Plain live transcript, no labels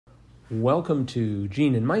Welcome to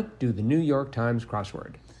Gene and Mike do the New York Times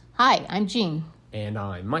crossword. Hi, I'm Jean. And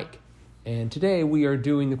I'm Mike. And today we are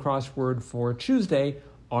doing the crossword for Tuesday,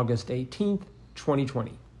 August 18th,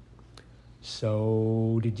 2020.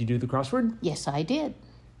 So, did you do the crossword? Yes, I did.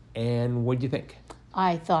 And what did you think?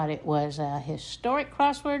 I thought it was a historic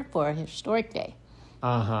crossword for a historic day.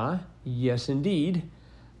 Uh-huh. Yes, indeed.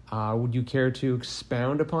 Would you care to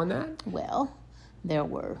expound upon that? Well, there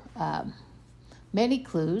were many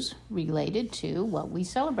clues related to what we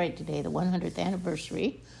celebrate today, the 100th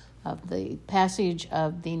anniversary of the passage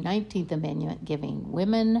of the 19th Amendment giving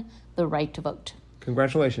women the right to vote.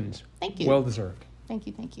 Congratulations. Thank you. Well deserved. Thank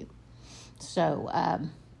you. So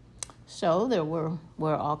there were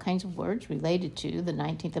all kinds of words related to the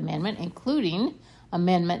 19th Amendment, including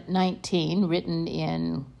Amendment 19, written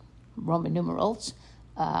in Roman numerals.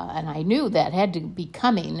 And I knew that had to be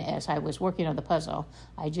coming as I was working on the puzzle.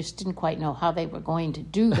 I just didn't quite know how they were going to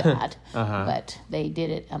do that. But they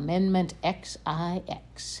did it, Amendment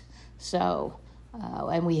XIX. So,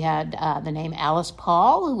 and we had the name Alice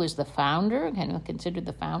Paul, who was the founder, kind of considered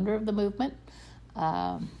the founder of the movement.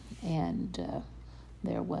 And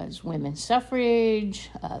there was women's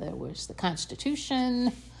suffrage, there was the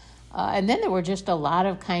Constitution, and then there were just a lot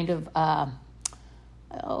of kind of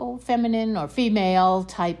feminine or female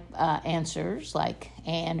type answers, like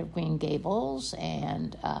Anne of Green Gables,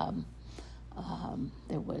 and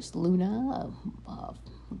there was Luna,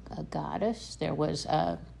 a goddess. There was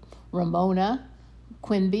Ramona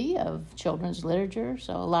Quimby of children's literature.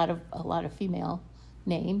 So a lot of female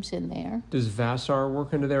names in there. Does Vassar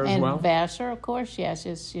work into there as well? And Vassar, of course, yes,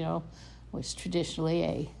 was traditionally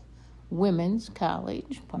a women's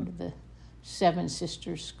college, part of the Seven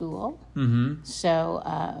Sisters School. Mm-hmm. So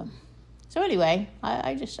anyway,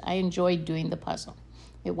 I enjoyed doing the puzzle.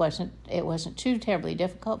 It wasn't too terribly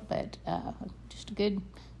difficult, but just a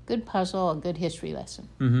good puzzle, a good history lesson.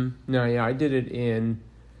 Mm-hmm. No, yeah, I did it in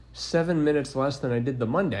 7 minutes less than I did the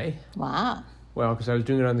Monday. Wow. Well, because I was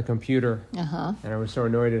doing it on the computer, Uh-huh. and I was so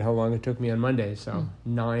annoyed at how long it took me on Monday. So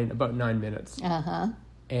about 9 minutes. Uh-huh.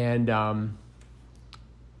 And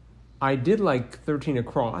I did like 13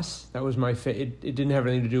 across. That was my it didn't have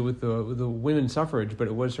anything to do with the women's suffrage, but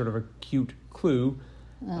it was sort of a cute clue.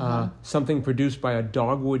 Something produced by a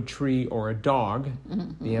dogwood tree or a dog.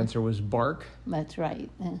 Mm-hmm. The answer was bark. That's right.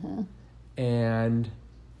 Uh-huh. And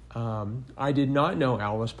I did not know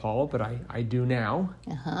Alice Paul, but I do now.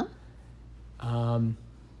 Uh-huh.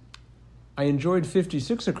 I enjoyed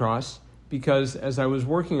 56 across because as I was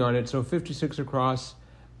working on it, so 56 across,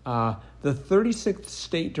 the 36th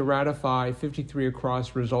state to ratify 53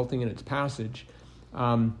 across, resulting in its passage,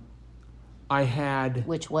 I had...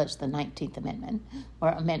 Which was the 19th Amendment, or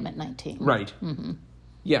Amendment 19. Right. Mm-hmm.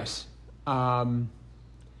 Yes. And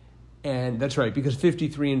that's right, because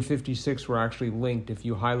 53 and 56 were actually linked. If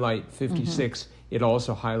you highlight 56, it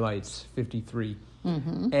also highlights 53.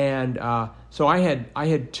 Mm-hmm. And so I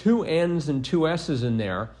had two N's and two S's in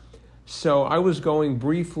there. So I was going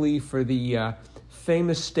briefly for the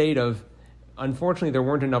famous state of, unfortunately there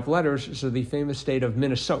weren't enough letters, so the famous state of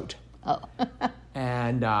Minnesota. Oh.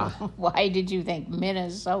 And why did you think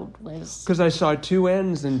Minnesota was? Because I saw two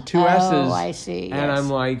N's and two S's. Oh, I see. And yes. I'm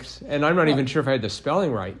like, and I'm not even sure if I had the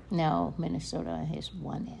spelling right. No, Minnesota is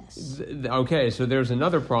one S. Okay, so there's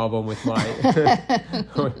another problem with my...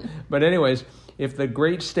 But anyways, if the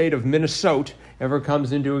great state of Minnesota ever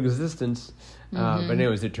comes into existence, but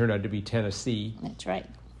anyways, it turned out to be Tennessee. That's right.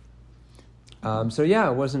 So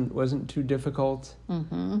yeah, it wasn't too difficult.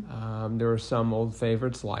 Mm-hmm. There were some old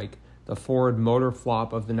favorites like the Ford motor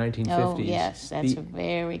flop of the 1950s. Oh yes, that's a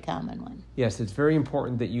very common one. Yes, it's very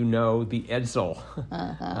important that you know the Edsel.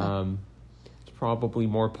 It's probably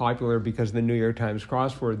more popular because of the New York Times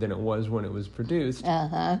crossword than it was when it was produced.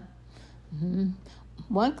 Mm-hmm.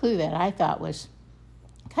 One clue that I thought was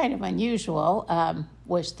kind of unusual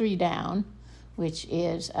was 3 Down, which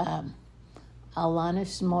is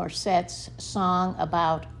Alanis Morissette's song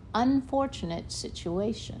about unfortunate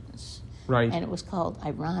situations. Right. And it was called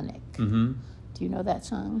Ironic. Mm-hmm. Do you know that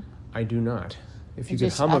song? I do not. If you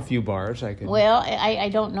could hum a few bars, I could... Well, I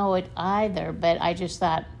don't know it either, but I just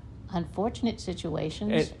thought, unfortunate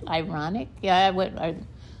situations, ironic? Yeah,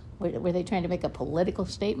 were they trying to make a political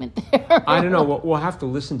statement there? I don't know. We'll have to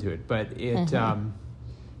listen to it, but it...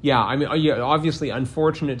 Yeah, I mean, obviously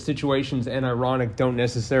unfortunate situations and ironic don't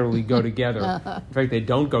necessarily go together. In fact, they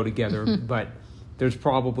don't go together, but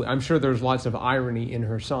I'm sure there's lots of irony in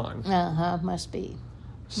her song. Must be.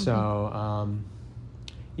 So,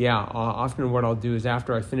 often what I'll do is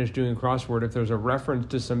after I finish doing a crossword, if there's a reference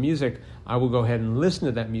to some music, I will go ahead and listen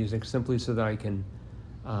to that music simply so that I can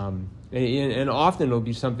And often it'll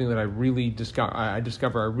be something that I really discover I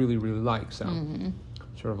really, really like. So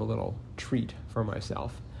sort of a little treat for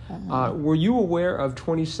myself. Were you aware of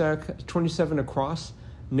 27 Across,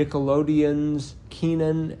 Nickelodeon's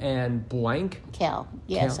Kenan and blank? Kel.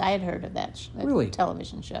 Yes, Kel. I had heard of that Really?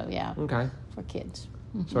 television show, yeah. Okay. For kids.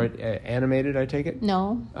 So animated, I take it?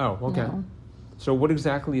 No. Oh, okay. No. So what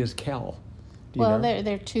exactly is Kel? Do you Well, know?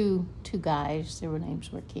 they're two guys. Their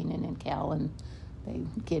names were Kenan and Kel, and they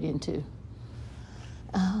get into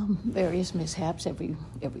various mishaps every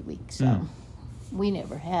week. So we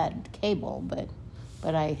never had cable, but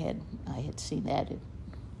I had seen that at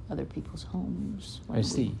other people's homes. when I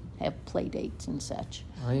see. we have play dates and such.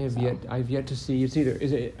 I've yet to see. Is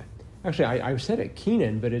it? Actually, I said it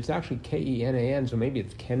Kenan, but it's actually Kenan. So maybe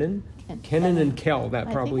it's Kenan. Kenan and Kel. That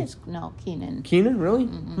I probably. think it's Kenan. Kenan, really?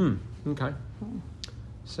 Okay.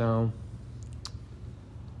 So.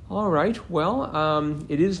 All right. Well,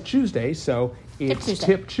 it is Tuesday, so it's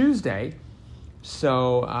Tip Tuesday.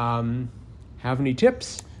 So, have any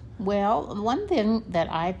tips? Well, one thing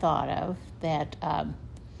that I thought of that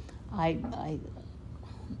I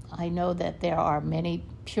know that there are many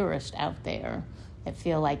purists out there that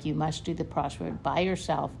feel like you must do the crossword by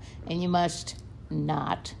yourself and you must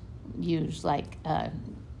not use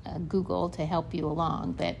Google to help you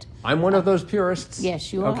along. That I'm one of those purists.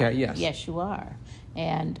 Yes, you are. Okay, yes. Yes, you are.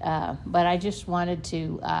 And but I just wanted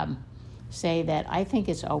to say that I think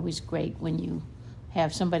it's always great when you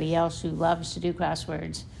have somebody else who loves to do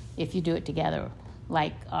crosswords if you do it together,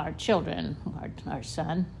 like our children, our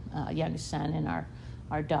son, youngest son, and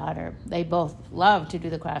our daughter. They both love to do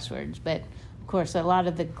the crosswords, but of course a lot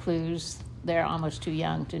of the clues they're almost too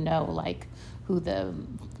young to know, like who the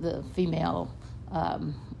female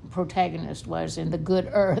protagonist was in The Good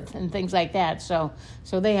Earth and things like that. So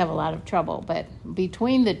they have a lot of trouble. But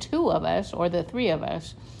between the two of us or the three of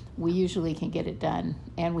us, we usually can get it done,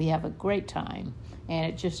 and we have a great time. And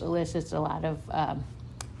it just elicits a lot of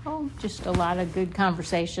just a lot of good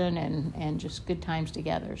conversation and just good times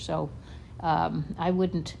together. So I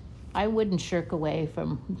wouldn't shirk away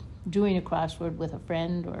from doing a crossword with a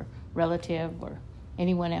friend or relative or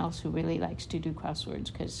anyone else who really likes to do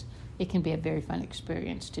crosswords, because it can be a very fun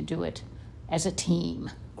experience to do it as a team.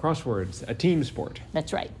 Crosswords, a team sport.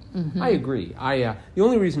 That's right. I agree. The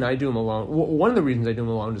only reason I do them alone, one of the reasons I do them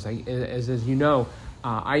alone is as you know,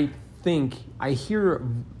 I hear.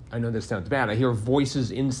 I know this sounds bad. I hear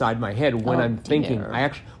voices inside my head when I'm thinking. I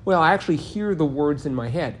actually hear the words in my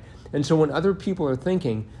head, and so when other people are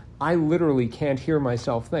thinking, I literally can't hear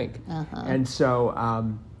myself think, and so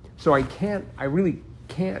I can't. I really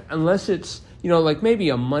can't unless it's like maybe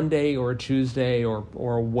a Monday or a Tuesday or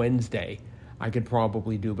a Wednesday. I could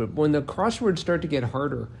probably do, but when the crosswords start to get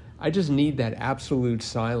harder, I just need that absolute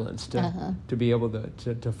silence to be able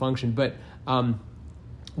to function. But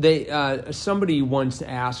somebody once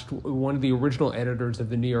asked one of the original editors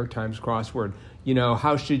of the New York Times crossword,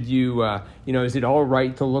 how should you, is it all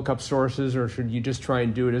right to look up sources, or should you just try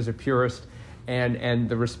and do it as a purist? And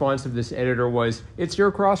the response of this editor was, "It's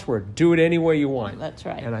your crossword. Do it any way you want." That's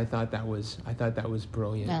right. And I thought that was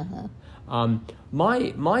brilliant.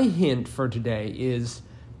 My hint for today is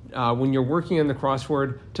when you're working on the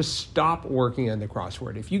crossword, to stop working on the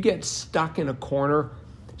crossword. If you get stuck in a corner,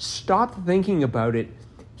 stop thinking about it.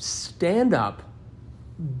 Stand up.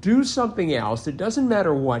 Do something else. It doesn't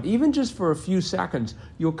matter what. Even just for a few seconds,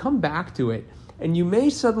 you'll come back to it, and you may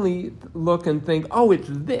suddenly look and think, "Oh, it's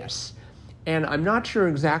this." And I'm not sure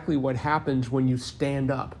exactly what happens when you stand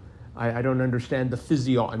up. I don't understand the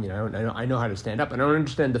I know how to stand up. I don't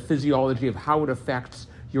understand the physiology of how it affects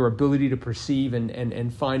your ability to perceive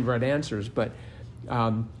and find right answers. But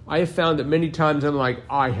I have found that many times I'm like,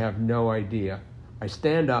 I have no idea. I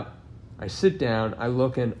stand up, I sit down, I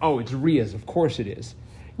look, and it's Ria's. Of course it is.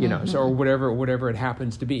 So or whatever it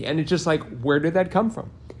happens to be. And it's just like, where did that come from?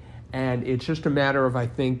 And it's just a matter of, I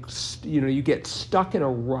think, you get stuck in a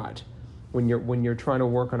rut when you're trying to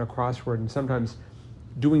work on a crossword, and sometimes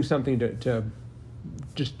doing something to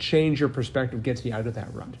just change your perspective gets you out of that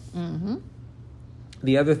rut.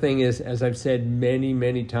 The other thing is, as I've said many,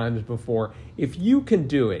 many times before, if you can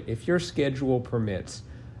do it, if your schedule permits,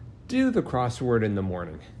 do the crossword in the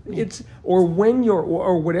morning. Or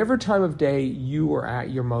whatever time of day you are at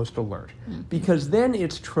your most alert, because then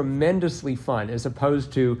it's tremendously fun, as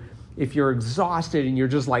opposed to if you're exhausted and you're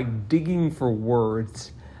just like digging for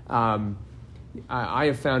words. I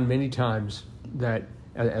have found many times that,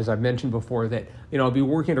 as I've mentioned before, that I'll be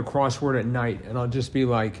working a crossword at night and I'll just be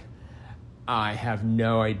like, I have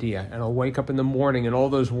no idea, and I'll wake up in the morning and all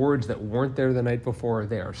those words that weren't there the night before are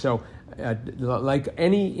there. So like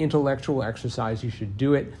any intellectual exercise, you should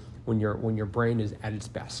do it when your brain is at its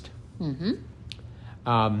best.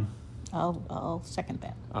 I'll second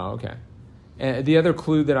that. Oh, okay. The other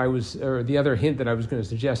clue that the other hint that I was going to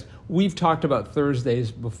suggest, we've talked about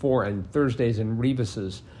Thursdays before, and Thursdays and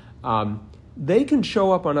rebuses. They can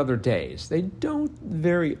show up on other days. They don't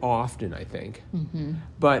very often, I think.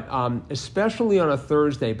 But especially on a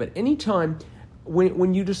Thursday. But anytime,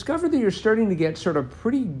 when you discover that you're starting to get sort of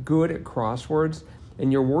pretty good at crosswords,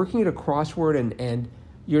 and you're working at a crossword and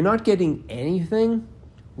you're not getting anything,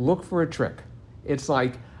 look for a trick. It's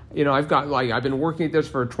like, I've been working at this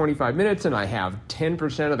for 25 minutes and I have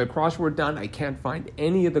 10% of the crossword done. I can't find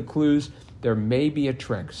any of the clues. There may be a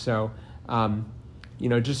trick. So,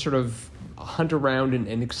 just sort of hunt around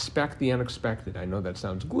and expect the unexpected. I know that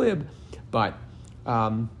sounds glib, but,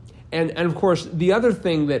 and of course, the other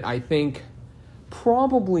thing that I think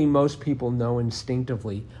probably most people know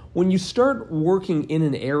instinctively, when you start working in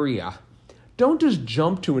an area, don't just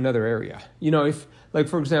jump to another area.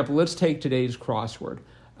 For example, let's take today's crossword.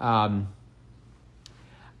 I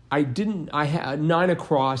had 9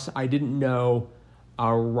 across. I didn't know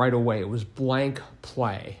right away. It was blank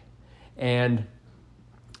play. And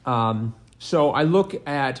so I look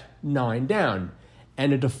at 9 down,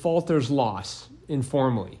 and a defaulter's loss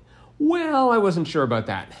informally. Well, I wasn't sure about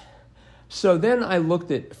that. So then I looked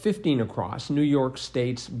at 15 across, New York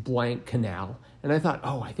State's blank canal, and I thought,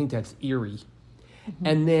 I think that's Erie.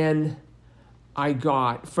 And then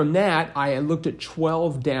from that, I looked at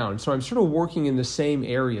 12 down. So I'm sort of working in the same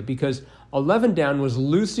area because 11 down was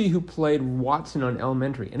Lucy, who played Watson on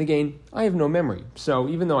Elementary. And again, I have no memory. So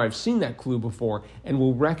even though I've seen that clue before and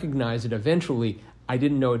will recognize it eventually, I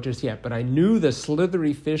didn't know it just yet. But I knew the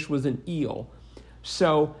slithery fish was an eel.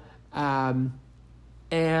 So, and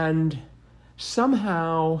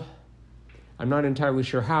somehow, I'm not entirely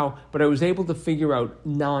sure how, but I was able to figure out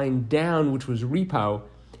 9 down, which was repo.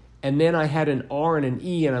 And then I had an R and an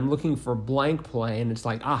E, and I'm looking for blank play, and it's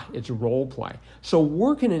like, it's role play. So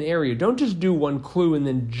work in an area. Don't just do one clue and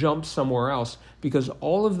then jump somewhere else, because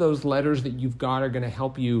all of those letters that you've got are going to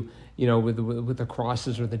help you, with the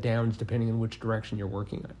crosses or the downs, depending on which direction you're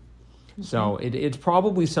working on. So it's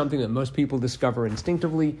probably something that most people discover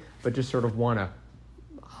instinctively, but just sort of want to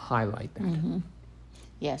highlight that.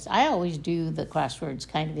 Yes, I always do the crosswords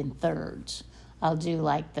kind of in thirds. I'll do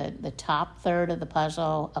like the top third of the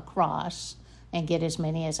puzzle across and get as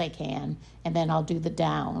many as I can, and then I'll do the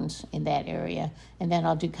downs in that area, and then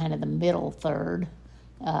I'll do kind of the middle third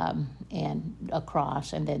and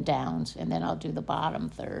across, and then downs, and then I'll do the bottom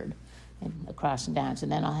third and across and downs,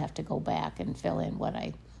 and then I'll have to go back and fill in what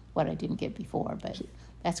I didn't get before, but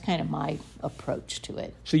that's kind of my approach to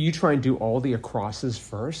it. So you try and do all the acrosses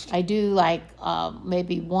first? I do like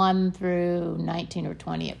maybe 1 through 19 or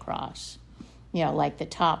 20 across. Like the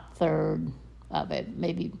top third of it,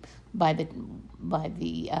 maybe by the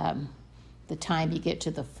time you get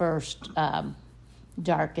to the first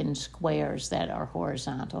darkened squares that are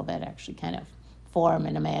horizontal, that actually kind of form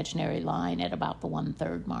an imaginary line at about the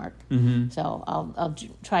 1/3 mark. So I'll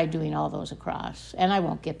try doing all those across, and I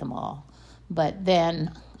won't get them all, but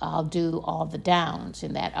then I'll do all the downs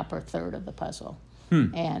in that upper third of the puzzle.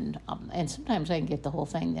 And sometimes I can get the whole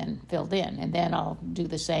thing then filled in, and then I'll do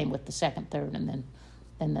the same with the second third, and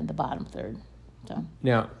then the bottom third. So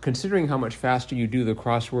now, considering how much faster you do the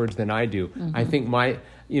crosswords than I do, I think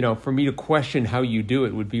for me to question how you do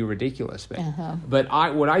it would be ridiculous. But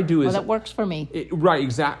what I do is that works for me. Right,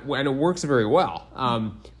 exactly, and it works very well.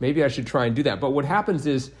 Maybe I should try and do that. But what happens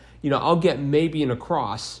is, I'll get maybe an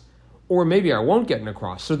across. Or maybe I won't get an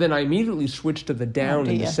across. So then I immediately switch to the down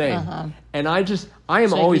and the same. And I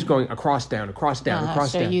am always going across, down, across, down,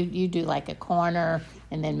 across, down. So you do like a corner,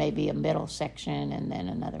 and then maybe a middle section, and then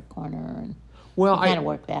another corner. And kind of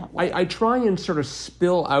work that way. I try and sort of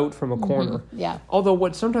spill out from a corner. Yeah. Although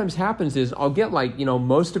what sometimes happens is I'll get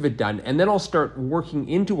most of it done, and then I'll start working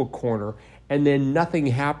into a corner, and then nothing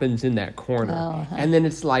happens in that corner. And then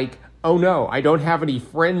it's like, oh no, I don't have any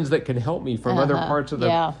friends that can help me from other parts of the...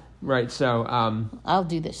 Yeah. Right, so... I'll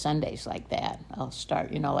do the Sundays like that. I'll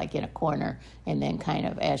start, like in a corner, and then kind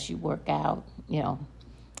of as you work out,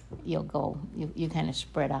 you'll go, you kind of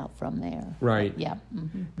spread out from there. Right. Yeah.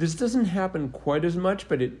 This doesn't happen quite as much,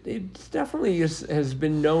 but it definitely has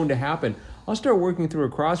been known to happen. I'll start working through a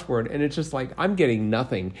crossword, and it's just like I'm getting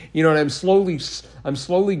nothing. And I'm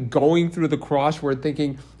slowly going through the crossword,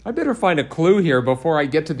 thinking I better find a clue here before I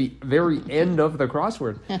get to the very end of the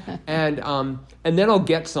crossword, and then I'll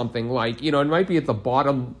get something like it might be at the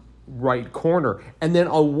bottom right corner, and then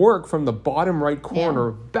I'll work from the bottom right corner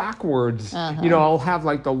backwards. I'll have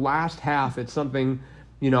like the last half. It's something.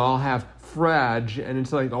 I'll have suffrage, and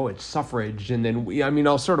it's like, oh, it's suffrage, and then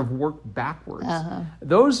I'll sort of work backwards.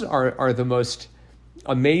 Those are the most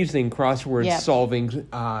amazing crossword solving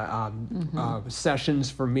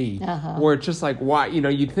sessions for me, where it's just like, why,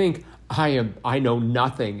 you'd think I know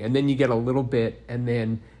nothing, and then you get a little bit, and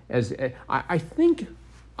then I think,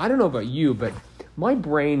 I don't know about you, but my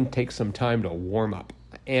brain takes some time to warm up,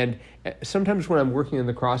 and sometimes when I'm working on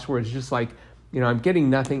the crosswords, just like, I'm getting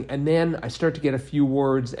nothing, and then I start to get a few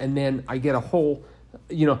words, and then I get a whole,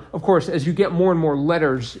 of course, as you get more and more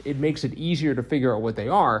letters, it makes it easier to figure out what they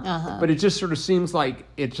are, but it just sort of seems like,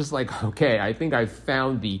 it's just like, okay, I think I've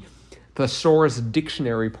found the thesaurus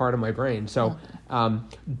dictionary part of my brain. So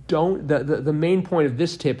the main point of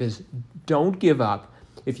this tip is don't give up.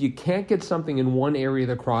 If you can't get something in one area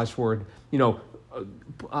of the crossword,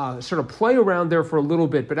 sort of play around there for a little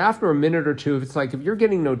bit, but after a minute or two, if you're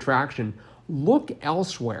getting no traction, look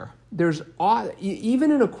elsewhere. There's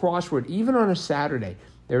even in a crossword, even on a Saturday,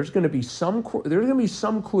 there's going to be some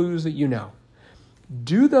clues that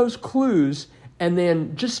do those clues, and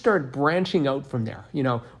then just start branching out from there.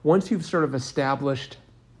 Once you've sort of established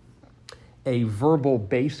a verbal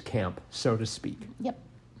base camp, so to speak. Yep.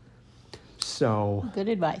 So good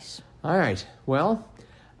advice. All right. Well,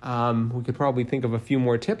 we could probably think of a few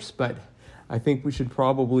more tips, but I think we should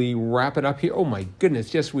probably wrap it up here. Oh my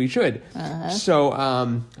goodness, yes, we should.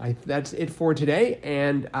 So that's it for today.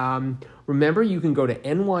 And remember, you can go to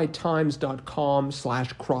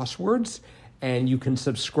nytimes.com/crosswords, and you can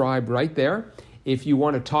subscribe right there. If you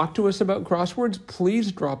want to talk to us about crosswords,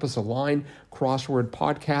 please drop us a line,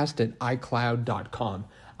 crosswordpodcast@icloud.com.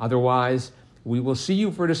 Otherwise, we will see you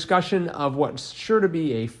for a discussion of what's sure to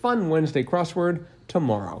be a fun Wednesday crossword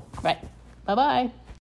tomorrow. Right. Bye-bye.